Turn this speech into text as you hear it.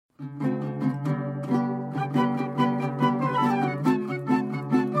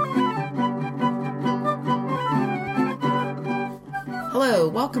Hello,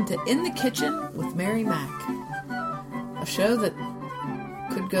 welcome to In the Kitchen with Mary Mac, a show that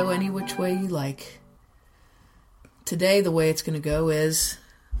could go any which way you like. Today, the way it's going to go is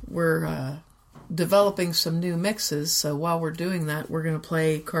we're developing some new mixes, so while we're doing that, we're going to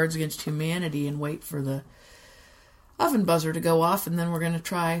play Cards Against Humanity and wait for the oven buzzer to go off, and then we're going to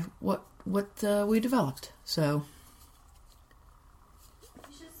try what we developed. So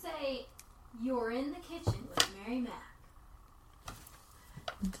you should say, "You're in the kitchen with Mary Mac."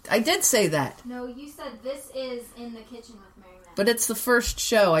 I did say that. No, you said this is In the Kitchen with Mary Mac. But it's the first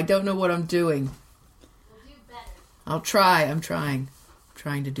show. I don't know what I'm doing. We'll do better. I'll try. I'm trying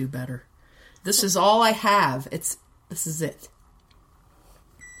to do better. This is all I have. This is it.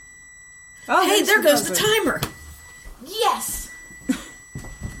 Oh, hey, there goes the timer. Yes.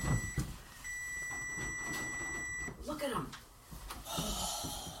 Look at them.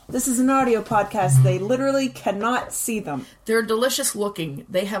 This is an audio podcast. They literally cannot see them. They're delicious looking.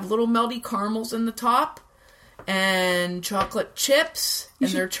 They have little melty caramels in the top and chocolate chips,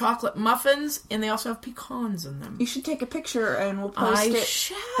 and they're chocolate muffins, and they also have pecans in them. You should take a picture and we'll post it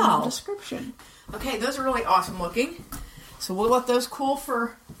in the description. Okay, those are really awesome looking. So we'll let those cool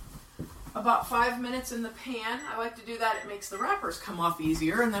for about 5 minutes in the pan. I like to do that. It makes the wrappers come off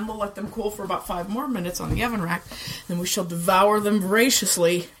easier, and then we'll let them cool for about 5 more minutes on the oven rack, and we shall devour them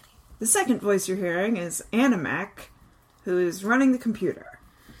voraciously. The second voice you're hearing is Anna Mac, who is running the computer.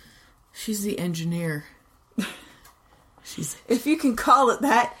 She's the engineer. If you can call it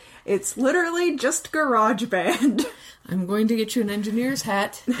that, it's literally just GarageBand. I'm going to get you an engineer's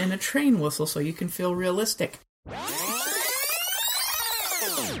hat and a train whistle so you can feel realistic.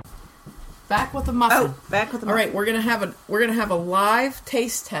 Back with the muffin. Back with the muffin. All right, we're gonna have a live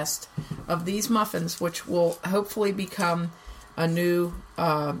taste test of these muffins, which will hopefully become a new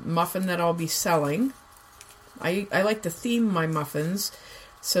muffin that I'll be selling. I like to theme my muffins,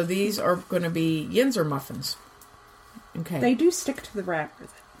 so these are going to be Yinzer Muffins. Okay. They do stick to the wrapper.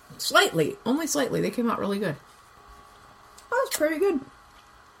 Slightly, only slightly. They came out really good. Oh, it's pretty good.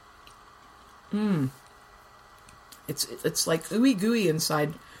 It's like ooey gooey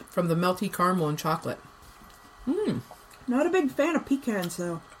inside from the melty caramel and chocolate. Not a big fan of pecans,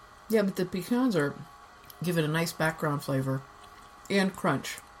 though. Yeah, but the pecans give it a nice background flavor and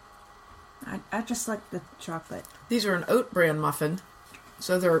crunch. I just like the chocolate. These are an oat bran muffin,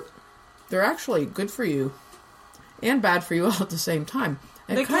 so they're actually good for you and bad for you all at the same time.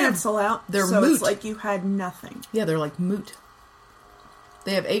 And they cancel out. They're so moot. It's like you had nothing. Yeah, they're like moot.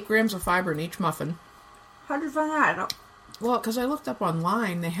 They have 8 grams of fiber in each muffin. How'd you find that? Well, because I looked up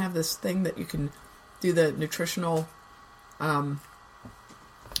online, they have this thing that you can do the nutritional.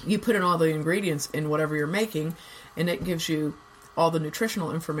 You put in all the ingredients in whatever you're making, and it gives you all the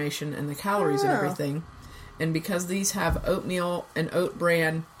nutritional information and the calories and everything. And because these have oatmeal and oat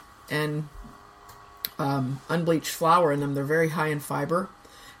bran and unbleached flour in them, they're very high in fiber.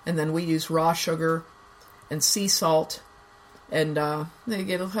 And then we use raw sugar and sea salt, and they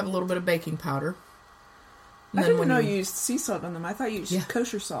have a little bit of baking powder. I didn't know you used sea salt in them. I thought you used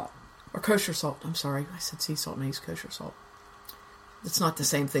kosher salt. Or kosher salt. I'm sorry. I said sea salt and I used kosher salt. It's not the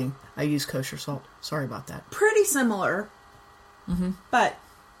same thing. I use kosher salt. Sorry about that. Pretty similar. Mm-hmm. But,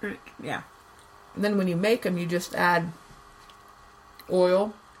 yeah. And then when you make them, you just add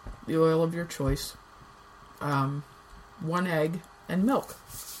oil, the oil of your choice, 1 egg, and milk.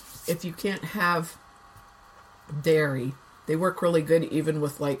 If you can't have dairy, they work really good even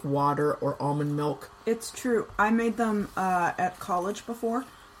with like water or almond milk. It's true. I made them at college before.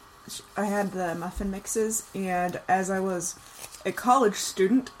 I had the muffin mixes, and as I was a college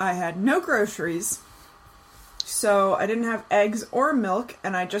student, I had no groceries. So I didn't have eggs or milk,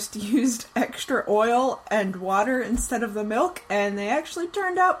 and I just used extra oil and water instead of the milk, and they actually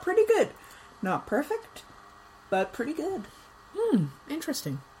turned out pretty good. Not perfect, but pretty good.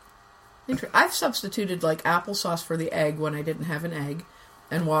 Interesting. I've substituted like applesauce for the egg when I didn't have an egg,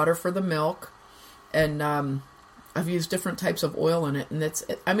 and water for the milk, and I've used different types of oil in it, and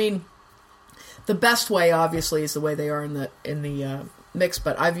the best way obviously is the way they are in the mix,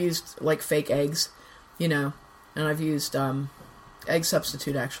 but I've used like fake eggs, and I've used egg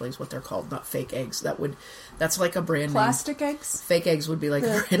substitute actually is what they're called, not fake eggs. That's like a brand plastic name. Eggs? Fake eggs would be like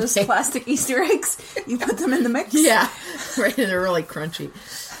a brand those name. Plastic Easter eggs. You put them in the mix. Yeah, right. They're really crunchy,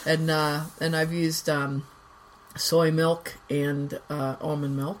 and I've used soy milk and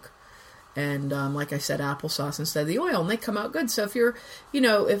almond milk, and like I said, applesauce instead of the oil, and they come out good. So if you're,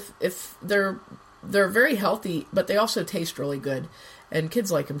 if they're very healthy, but they also taste really good. And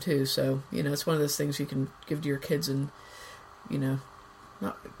kids like them too, so, it's one of those things you can give to your kids and,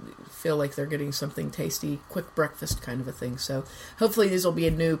 not feel like they're getting something tasty, quick breakfast kind of a thing. So hopefully these will be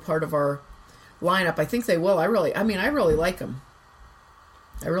a new part of our lineup. I think they will. I really like them.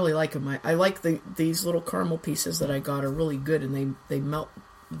 I really like them. I like these little caramel pieces that I got are really good, and they melt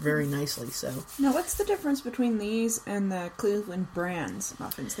very nicely. So now, what's the difference between these and the Cleveland Brands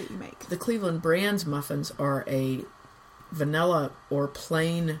muffins that you make? The Cleveland Brands muffins are a vanilla or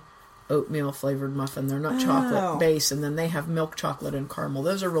plain oatmeal flavored muffin. They're not chocolate base, and then they have milk chocolate and caramel.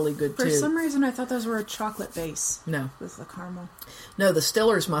 Those are really good too. For some reason, I thought those were a chocolate base. No, with the caramel. No, the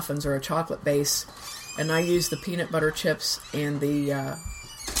Stiller's muffins are a chocolate base, and I use the peanut butter chips and the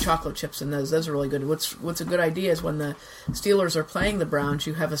chocolate chips in those. Those are really good. What's a good idea is when the Steelers are playing the Browns,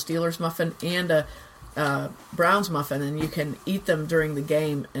 you have a Steelers muffin and a Browns muffin, and you can eat them during the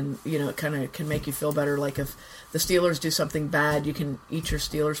game, and it kind of can make you feel better. Like if the Steelers do something bad, you can eat your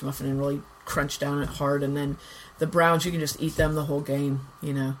Steelers muffin and really crunch down it hard, and then the Browns, you can just eat them the whole game.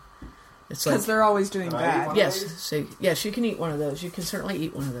 It's like because they're always doing bad. Yes, so yes, you can eat one of those. You can certainly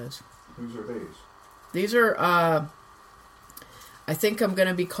eat one of those. Whose are these? These are I think I'm going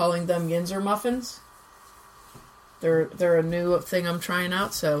to be calling them Yinzer Muffins. They're a new thing I'm trying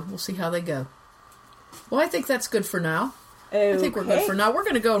out, so we'll see how they go. Well, I think that's good for now. Okay. I think we're good for now. We're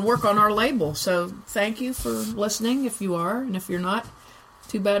going to go and work on our label. So thank you for listening if you are, and if you're not,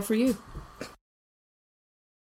 too bad for you.